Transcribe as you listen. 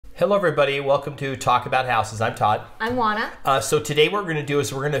Hello everybody, welcome to Talk About Houses. I'm Todd. I'm Oana. So today what we're going to do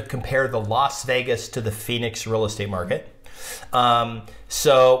is we're going to compare the Las Vegas to the Phoenix real estate market.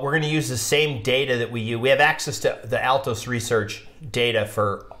 So we're going to use the same data that we use. We have access to the Altos research data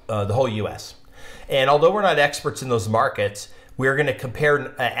for the whole US. And although we're not experts in those markets, we're going to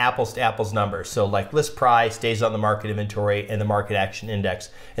compare apples to apples numbers. So like list price, days on the market inventory, and the market action index,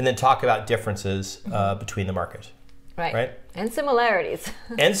 and then talk about differences between the markets. Right. And similarities.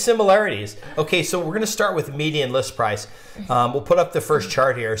 And similarities. Okay, so we're going to start with median list price. We'll put up the first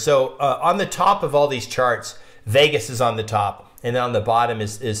chart here. So on the top of all these charts, Vegas is on the top, and then on the bottom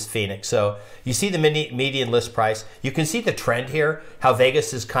is Phoenix. So you see the median list price. You can see the trend here, how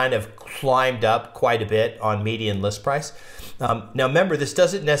Vegas has kind of climbed up quite a bit on median list price. Now remember, this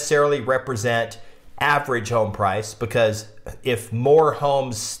doesn't necessarily represent average home price, because if more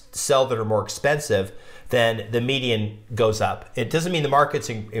homes sell that are more expensive, then the median goes up. It doesn't mean the market's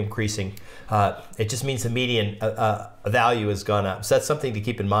increasing. It just means the median value has gone up. So that's something to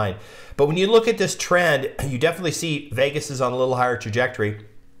keep in mind. But when you look at this trend, you definitely see Vegas is on a little higher trajectory.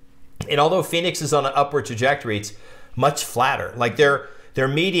 And although Phoenix is on an upward trajectory, it's much flatter. Like their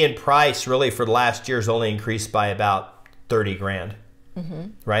median price really for the last year has only increased by about 30 grand,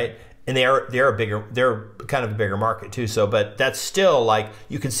 right? And they're kind of a bigger market too. So, but that's still, like,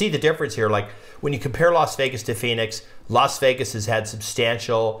 you can see the difference here. Like when you compare Las Vegas to Phoenix, Las Vegas has had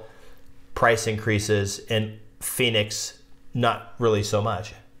substantial price increases, and Phoenix not really so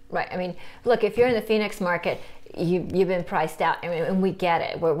much. Right. I mean, look, if you're in the Phoenix market, you've been priced out, and we get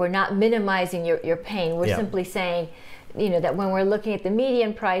it. We're not minimizing your pain. We're simply saying, you know, that when we're looking at the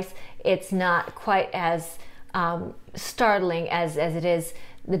median price, it's not quite as startling as it is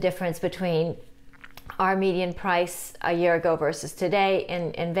the difference between our median price a year ago versus today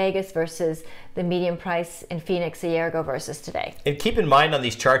in Vegas versus the median price in Phoenix a year ago versus today. And keep in mind on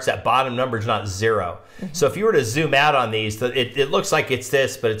these charts, that bottom number is not zero. So if you were to zoom out on these, it looks like it's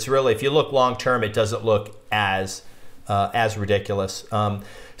this, but it's really, if you look long term, it doesn't look as ridiculous.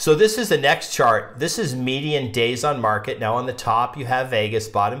 So this is the next chart. This is median days on market. Now on the top you have Vegas,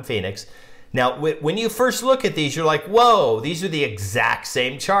 bottom Phoenix. Now, when you first look at these, you're like, whoa, these are the exact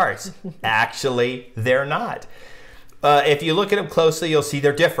same charts. Actually, they're not. If you look at them closely, you'll see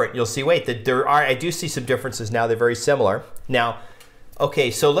they're different. You'll see, wait, I do see some differences now. They're very similar. Now, okay,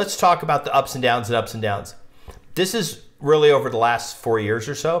 so let's talk about the ups and downs and ups and downs. This is really over the last 4 years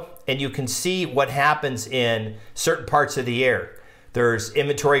or so, and you can see what happens in certain parts of the year. There's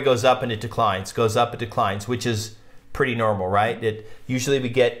inventory goes up and it declines, goes up and declines, which is pretty normal, right? Usually we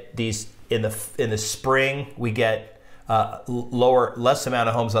get these in the spring, we get less amount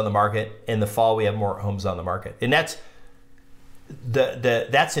of homes on the market. In the fall, we have more homes on the market, and that's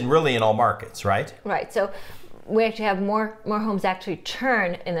really in all markets, right? Right. So we actually have more homes actually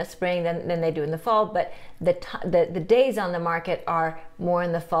turn in the spring than they do in the fall, but the days on the market are more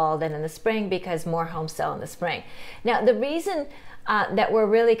in the fall than in the spring because more homes sell in the spring. Now, the reason that we're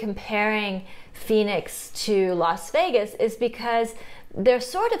really comparing Phoenix to Las Vegas is because they're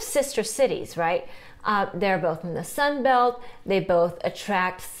sort of sister cities, right? They're both in the Sun Belt. They both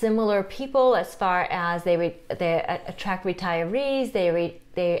attract similar people as far as they attract retirees.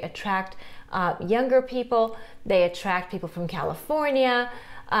 They attract younger people. They attract people from California.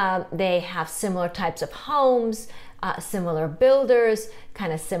 They have similar types of homes, similar builders,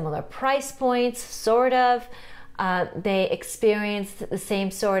 kind of similar price points, sort of. They experienced the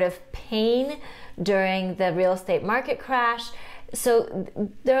same sort of pain during the real estate market crash. So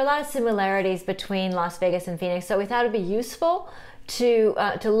there are a lot of similarities between Las Vegas and Phoenix. So we thought it'd be useful to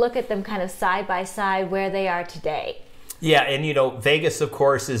look at them kind of side by side where they are today. Yeah, and you know, Vegas, of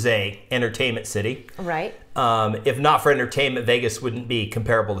course, is a entertainment city. Right. If not for entertainment, Vegas wouldn't be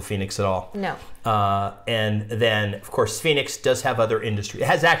comparable to Phoenix at all. No. And then, of course, Phoenix does have other industry. It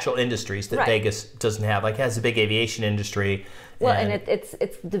has actual industries that Vegas doesn't have. Like, it has a big aviation industry. Well, and it's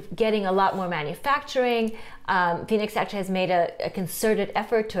getting a lot more manufacturing. Phoenix actually has made a concerted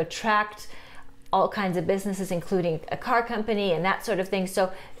effort to attract all kinds of businesses, including a car company and that sort of thing.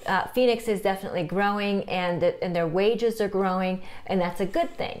 So Phoenix is definitely growing, and their wages are growing, and that's a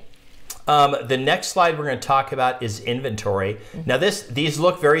good thing. The next slide we're going to talk about is inventory. Now these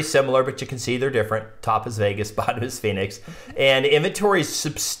look very similar, but you can see they're different. Top is Vegas, bottom is Phoenix. And inventory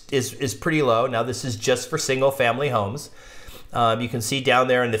is pretty low. Now this is just for single family homes. You can see down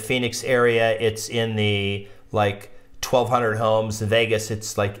there in the Phoenix area, it's in the like 1,200 homes. In Vegas,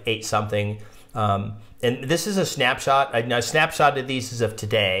 it's like 8 something. And this is a snapshot. I snapshotted these as of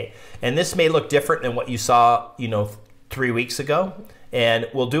today. And this may look different than what you saw, 3 weeks ago. And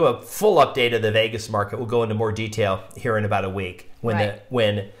we'll do a full update of the Vegas market. We'll go into more detail here in about a week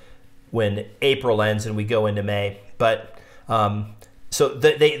when when April ends and we go into May. But so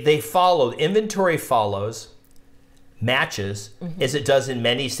they follow, inventory follows, matches as it does in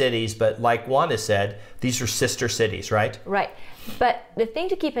many cities, but like Oana said, these are sister cities, right? Right. But the thing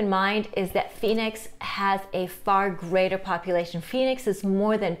to keep in mind is that Phoenix has a far greater population. Phoenix is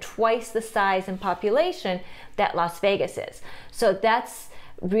more than twice the size in population that Las Vegas is. So that's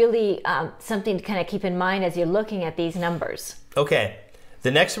really something to kind of keep in mind as you're looking at these numbers. Okay. The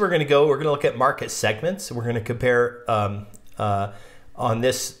next we're going to look at market segments. We're going to compare on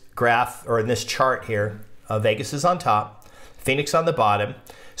this graph, or in this chart here, Vegas is on top, Phoenix on the bottom.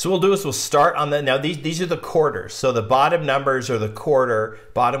 So what we'll do is we'll start on the, now these are the quarters. So the bottom numbers are the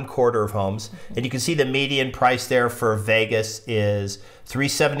bottom quarter of homes. And you can see the median price there for Vegas is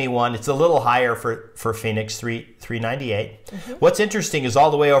 $371. It's a little higher for Phoenix, $398. What's interesting is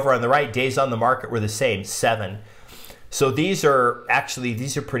all the way over on the right, days on the market were the same, 7. So these are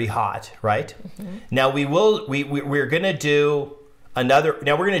pretty hot, right? Now we're going to do we're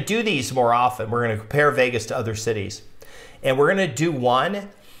going to do these more often. We're going to compare Vegas to other cities. And we're going to do one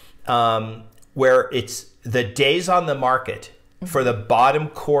where it's the days on the market for the bottom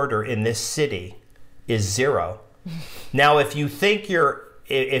quarter in this city is 0. Now, if you think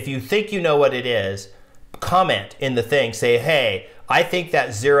you know what it is, comment in the thing, say, hey, I think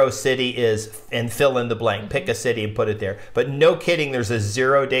that 0 city is, and fill in the blank, pick a city and put it there. But no kidding, there's a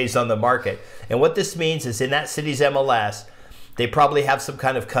 0 days on the market. And what this means is in that city's MLS, they probably have some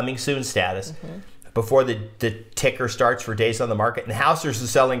kind of coming soon status before the ticker starts for days on the market. And houses are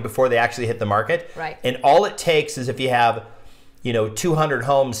selling before they actually hit the market. Right. And all it takes is if you have, 200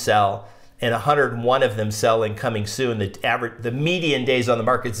 homes sell and 101 of them selling coming soon, the median days on the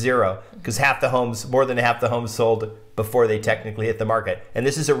market is 0, because more than half the homes sold before they technically hit the market. And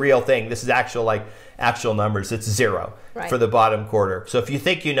this is a real thing. This is actual numbers. It's 0 for the bottom quarter. So if you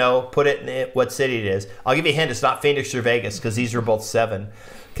think you know, put it in what city it is. I'll give you a hint. It's not Phoenix or Vegas, because these are both 7.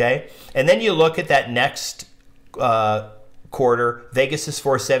 Okay. And then you look at that next quarter. Vegas is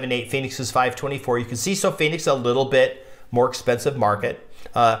 478. Phoenix is 524. You can see, so Phoenix a little bit more expensive market.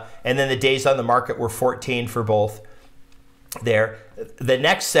 And then the days on the market were 14 for both there. The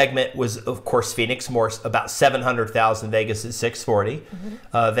next segment was, of course, Phoenix, about 700,000. Vegas is 640.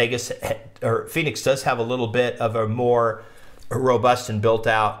 Phoenix does have a little bit of a more robust and built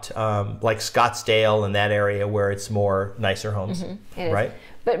out, like Scottsdale and that area where it's more nicer homes, right?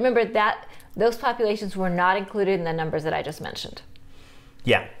 But remember that those populations were not included in the numbers that I just mentioned.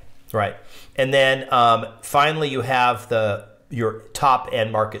 Yeah, right. And then finally, you have your top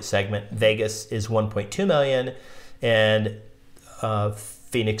end market segment. Vegas is 1.2 million, and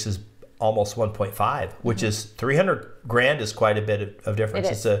Phoenix is almost 1.5, which is 300 grand is quite a bit of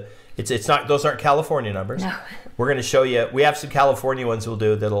difference. It's not, those aren't California numbers. No. We're going to show you. We have some California ones we'll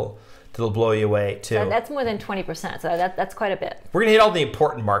do that'll blow you away too. So that's more than 20%. So that's quite a bit. We're going to hit all the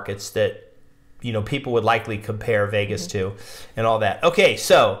important markets that people would likely compare Vegas to, and all that. Okay,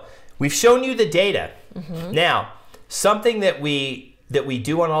 so we've shown you the data. Now, something that we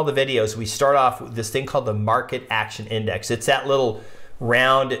do on all the videos, we start off with this thing called the Market Action Index. It's that little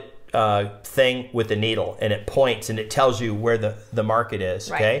round thing with the needle, and it points and it tells you where the market is.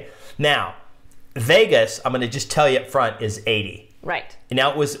 Right. Okay. Now, Vegas, I'm going to just tell you up front, is 80. Right. And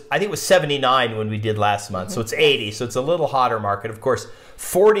now I think it was 79 when we did last month, so it's 80. So it's a little hotter market. Of course,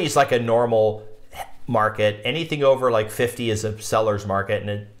 40 is like a normal market. Anything over like 50 is a seller's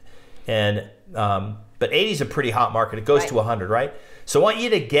market, but 80 is a pretty hot market. It goes to 100, right? So I want you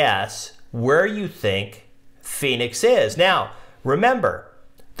to guess where you think Phoenix is. Now, remember,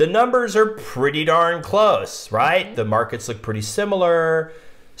 the numbers are pretty darn close, right? The markets look pretty similar.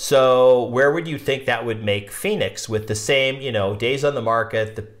 So where would you think that would make Phoenix with the same, days on the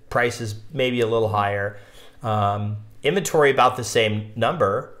market, the prices maybe a little higher, inventory about the same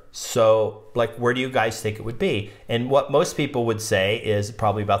number? So like, where do you guys think it would be? And what most people would say is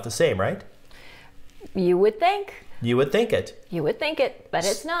probably about the same, right? You would think. You would think it. You would think it, but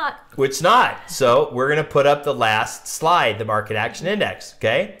it's not. It's not. So we're going to put up the last slide, the Market Action Index,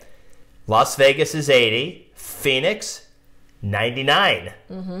 okay? Las Vegas is 80. Phoenix, 99.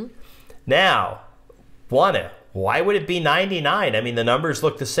 Now, Oana, why would it be 99? I mean, the numbers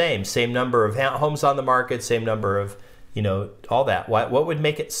look the same. Same number of homes on the market, same number of, all that. What would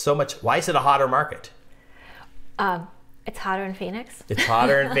make it so much? Why is it a hotter market? It's hotter in Phoenix. It's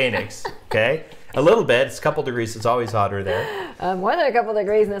hotter in Phoenix, okay? A little bit. It's a couple degrees. It's always hotter there. More than a couple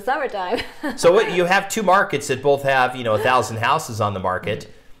degrees in the summertime. So you have two markets that both have, 1,000 houses on the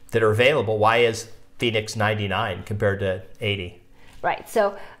market that are available. Why is Phoenix 99 compared to 80? Right.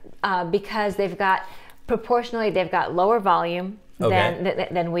 So because proportionally, they've got lower volume.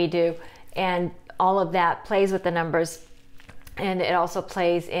 than we do. And all of that plays with the numbers, and it also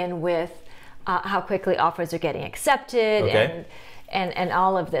plays in with how quickly offers are getting accepted, and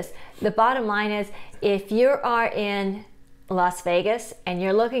all of this. The bottom line is, if you are in Las Vegas and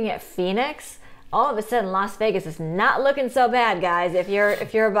you're looking at Phoenix, all of a sudden Las Vegas is not looking so bad, guys, if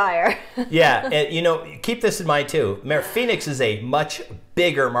you're a buyer. Yeah, and you know, keep this in mind too. Phoenix is a much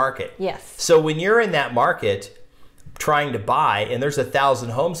bigger market. Yes. So when you're in that market trying to buy, and there's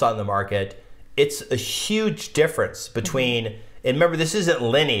 1,000 homes on the market, it's a huge difference between, and remember, this isn't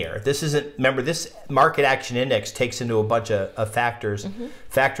linear. This isn't, remember, this market action index takes into a bunch of factors,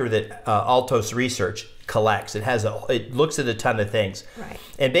 factor that Altos Research collects. It looks at a ton of things. Right.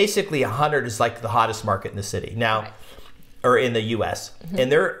 And basically 100 is like the hottest market in the city. Now, or in the US.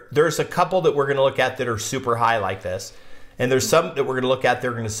 And there's a couple that we're gonna look at that are super high like this. And there's some that we're gonna look at that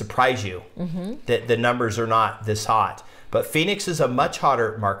are gonna surprise you, that the numbers are not this hot. But Phoenix is a much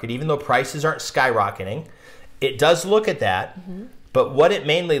hotter market, even though prices aren't skyrocketing. It does look at that, but what it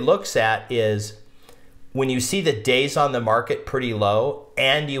mainly looks at is when you see the days on the market pretty low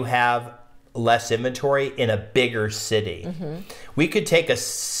and you have less inventory in a bigger city. We could take a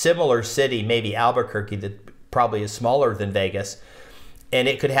similar city, maybe Albuquerque, that probably is smaller than Vegas, and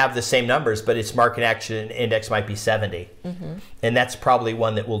it could have the same numbers, but its market action index might be 70. And that's probably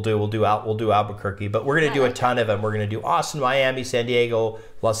one that we'll do. We'll do Albuquerque, but we're going to do a ton of them. We're going to do Austin, Miami, San Diego,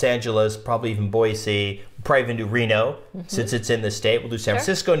 Los Angeles, probably even Boise. We'll probably even do Reno, since it's in the state. We'll do San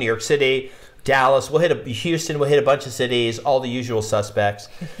Francisco, New York City, Dallas. We'll hit Houston. We'll hit a bunch of cities, all the usual suspects.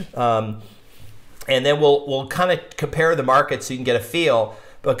 And then we'll kind of compare the markets so you can get a feel.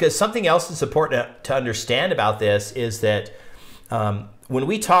 Because something else that's important to understand about this is that when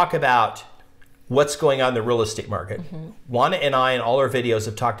we talk about what's going on in the real estate market, Oana and I in all our videos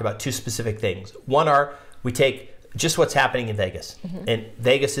have talked about two specific things. One are we take just what's happening in Vegas. And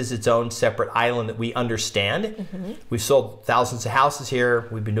Vegas is its own separate island that we understand. We've sold thousands of houses here.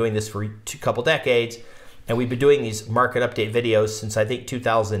 We've been doing this for a couple decades. And we've been doing these market update videos since I think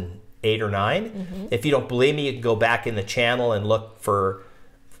 2008 or 9. If you don't believe me, you can go back in the channel and look for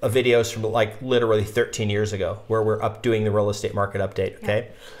videos from like literally 13 years ago where we're doing the real estate market update, okay?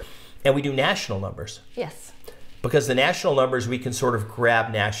 And we do national numbers. Yes. Because the national numbers, we can sort of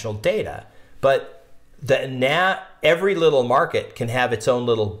grab national data. But every little market can have its own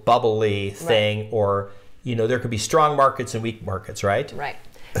little bubbly thing, or, you know, there could be strong markets and weak markets, right? Right.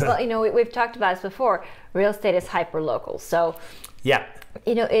 Well, you know, we've talked about this before. Real estate is hyper-local. So, yeah,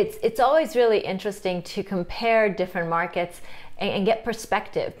 you know, it's always really interesting to compare different markets and get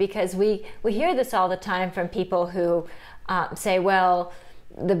perspective, because we hear this all the time from people who say, well,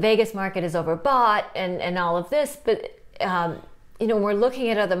 the Vegas market is overbought and all of this, but you know, we're looking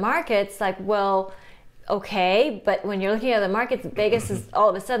at other markets like, well, okay, but when you're looking at other markets, Vegas is all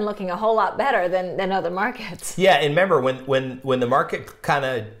of a sudden looking a whole lot better than other markets. Yeah, and remember when the market kind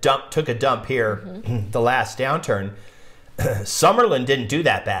of took a dump here, the last downturn, Summerlin didn't do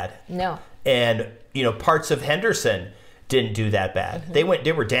that bad. No. And you know, parts of Henderson didn't do that bad. They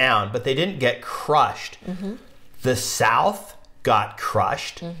were down, but they didn't get crushed. The South got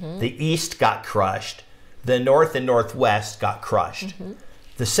crushed. The East got crushed. The North and Northwest got crushed.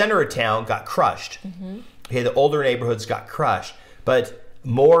 The center of town got crushed. Okay, the older neighborhoods got crushed. But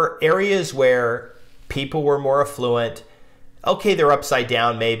more areas where people were more affluent, okay, they're upside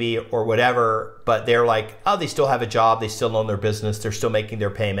down maybe or whatever, but they're like, oh, they still have a job, they still own their business, they're still making their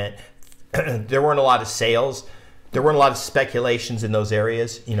payment. There weren't a lot of sales. There weren't a lot of speculations in those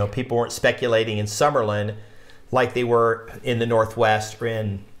areas. You know, people weren't speculating in Summerlin like they were in the Northwest or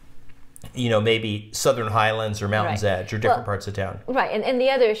in, you know, maybe Southern Highlands or Mountain's Edge or different parts of town. Right, and the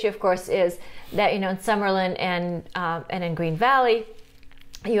other issue, of course, is that, you know, in Summerlin and in Green Valley,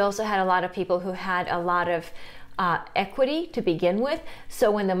 you also had a lot of people who had a lot of equity to begin with.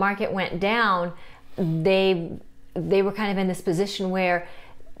 So when the market went down, they were kind of in this position where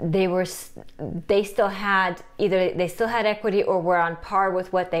they still had equity or were on par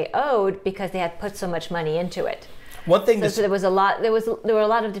with what they owed because they had put so much money into it. One thing so there were a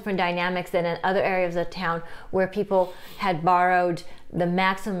lot of different dynamics than in other areas of town where people had borrowed the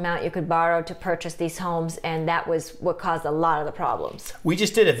maximum amount you could borrow to purchase these homes, and that was what caused a lot of the problems. We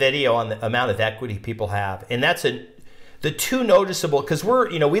just did a video on the amount of equity people have, and that's the two noticeable, because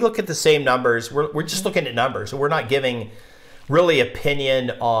we look at the same numbers. We're just looking at numbers, and we're not giving really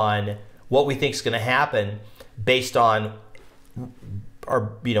opinion on what we think is going to happen based on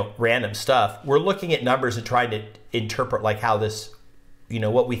our random stuff. We're looking at numbers and trying to interpret like how this,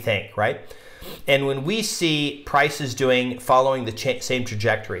 what we think, right? And when we see prices following the same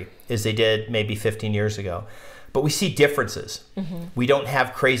trajectory as they did maybe 15 years ago, But we see differences. We don't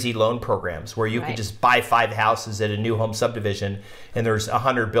have crazy loan programs where you can just buy 5 houses at a new home subdivision and there's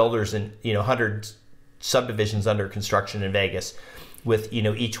 100 builders and 100 subdivisions under construction in Vegas with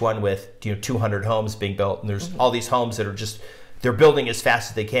each one with 200 homes being built, and there's all these homes that are just they're building as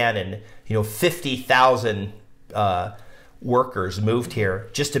fast as they can, and 50,000 workers moved here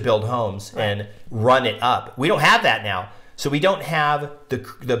just to build homes and run it up. We don't have that now. So we don't have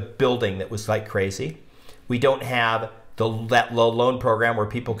the building that was like crazy. We don't have that low loan program where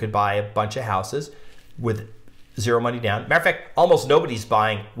people could buy a bunch of houses with zero money down. Matter of fact, almost nobody's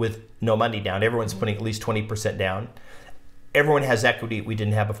buying with no money down. Everyone's putting at least 20% down. Everyone has equity we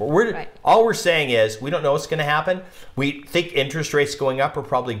didn't have before. All we're saying is we don't know what's going to happen. We think interest rates going up are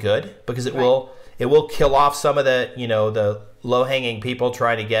probably good because it will kill off some of the the low-hanging people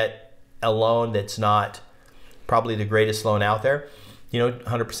trying to get a loan that's not probably the greatest loan out there.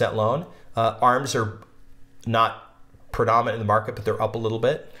 100% loan. ARMs are not predominant in the market, but they're up a little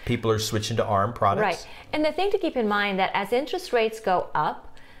bit. People are switching to ARM products. Right. And the thing to keep in mind that as interest rates go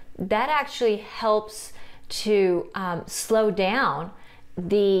up, that actually helps to slow down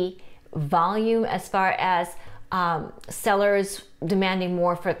the volume as far as sellers demanding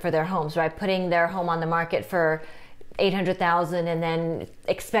more for their homes, right? Putting their home on the market for $800,000 and then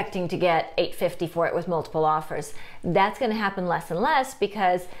expecting to get $850,000 for it with multiple offers. That's going to happen less and less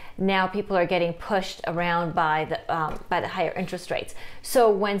because now people are getting pushed around by the higher interest rates. So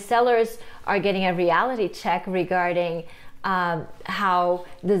when sellers are getting a reality check regarding how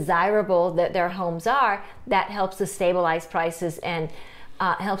desirable that their homes are, that helps to stabilize prices and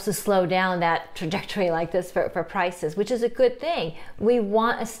helps to slow down that trajectory like this for prices, which is a good thing. We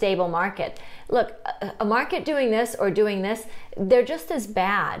want a stable market. Look, a market doing this or doing this, they're just as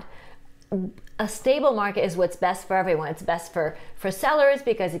bad. A stable market is what's best for everyone. It's best for sellers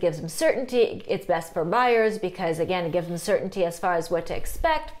because it gives them certainty. It's best for buyers because, again, it gives them certainty as far as what to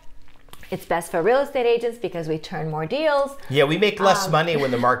expect. It's best for real estate agents because we turn more deals. Yeah, we make less money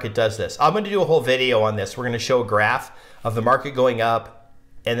when the market does this. I'm going to do a whole video on this. We're going to show a graph of the market going up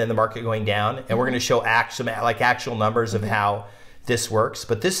and then the market going down, and we're going to show actual numbers of how this works.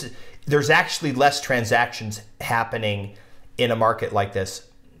 But there's actually less transactions happening in a market like this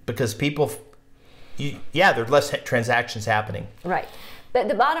because people, there's less transactions happening. Right. But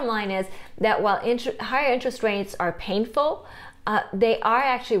the bottom line is that while higher interest rates are painful, they are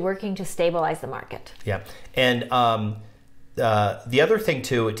actually working to stabilize the market. Yeah, and the other thing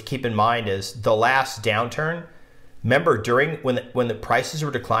to keep in mind is the last downturn. Remember, when the prices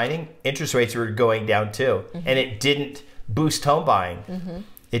were declining, interest rates were going down too, and it didn't boost home buying.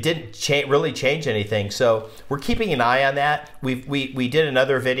 It didn't really change anything. So we're keeping an eye on that. We did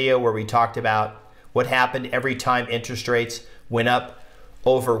another video where we talked about what happened every time interest rates went up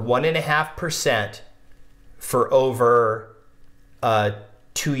over 1.5% for over a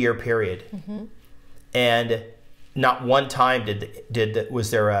 2-year period, and not one time did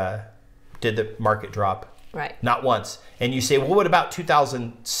the market drop. Right. Not once. And you say, well, what about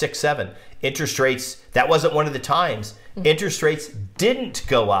 2006-07? Interest rates, that wasn't one of the times. Interest rates didn't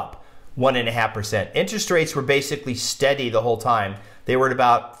go up 1.5%. Interest rates were basically steady the whole time. They were at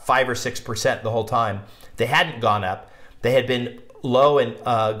about 5 or 6% the whole time. They hadn't gone up. They had been low and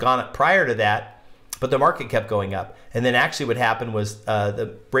gone up prior to that, but the market kept going up. And then actually what happened was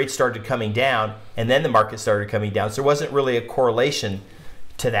the rates started coming down, and then the market started coming down. So there wasn't really a correlation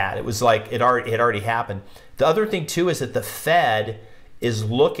to that. It was like it had already happened. The other thing too is that the Fed is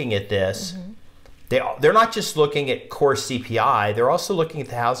looking at this. They're not just looking at core CPI. They're also looking at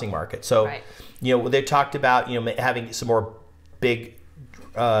the housing market. So they talked about having some more big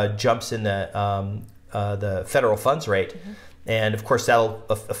jumps in the federal funds rate, and of course that'll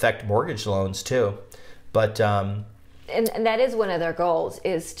affect mortgage loans too. But and that is one of their goals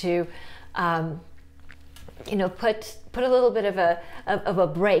is to put a little bit of a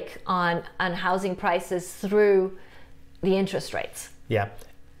brake on housing prices through the interest rates. Yeah.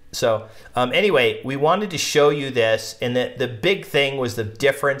 So anyway, we wanted to show you this, and the big thing was the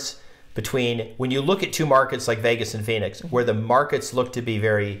difference between when you look at two markets like Vegas and Phoenix, where the markets look to be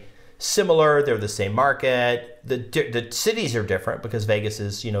very similar. They're the same market. The cities are different because Vegas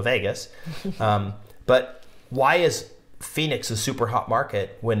is Vegas. But why is Phoenix a super hot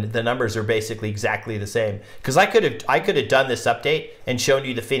market when the numbers are basically exactly the same? Because I could have done this update and shown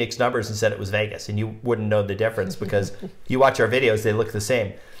you the Phoenix numbers and said it was Vegas, and you wouldn't know the difference because you watch our videos, they look the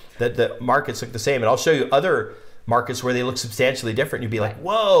same. The markets look the same, and I'll show you other markets where they look substantially different. You'd be like,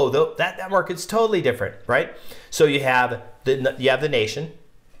 whoa, that market's totally different, right? So you have the nation,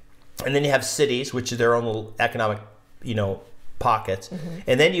 and then you have cities, which are their own little economic pockets,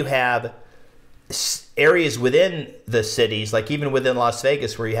 and then you have areas within the cities, like even within Las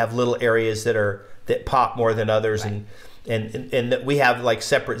Vegas, where you have little areas that pop more than others, right. and we have like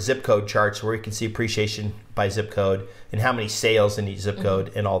separate zip code charts where you can see appreciation by zip code and how many sales in each zip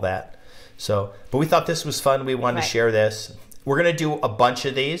code and all that. So, but we thought this was fun. We wanted to share this. We're going to do a bunch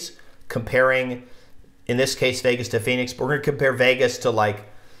of these comparing, in this case, Vegas to Phoenix, but we're going to compare Vegas to like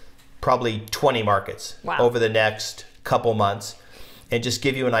probably 20 markets over the next couple months, and just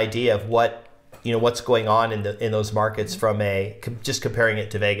give you an idea of what's going on in those markets from just comparing it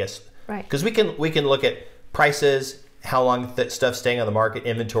to Vegas. Right. Because we can look at prices, how long that stuff's staying on the market,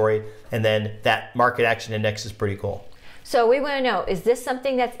 inventory, and then that market action index is pretty cool. So we want to know, is this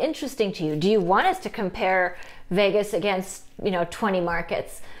something that's interesting to you? Do you want us to compare Vegas against 20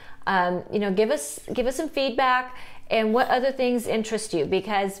 markets? Give us some feedback, and what other things interest you,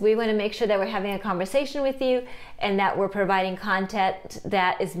 because we want to make sure that we're having a conversation with you and that we're providing content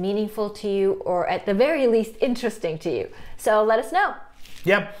that is meaningful to you, or at the very least interesting to you. So let us know.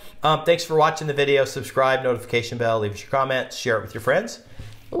 Yeah. Thanks for watching the video. Subscribe, notification bell, leave us your comments, share it with your friends.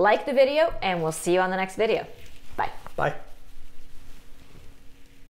 Like the video, and we'll see you on the next video. Bye. Bye.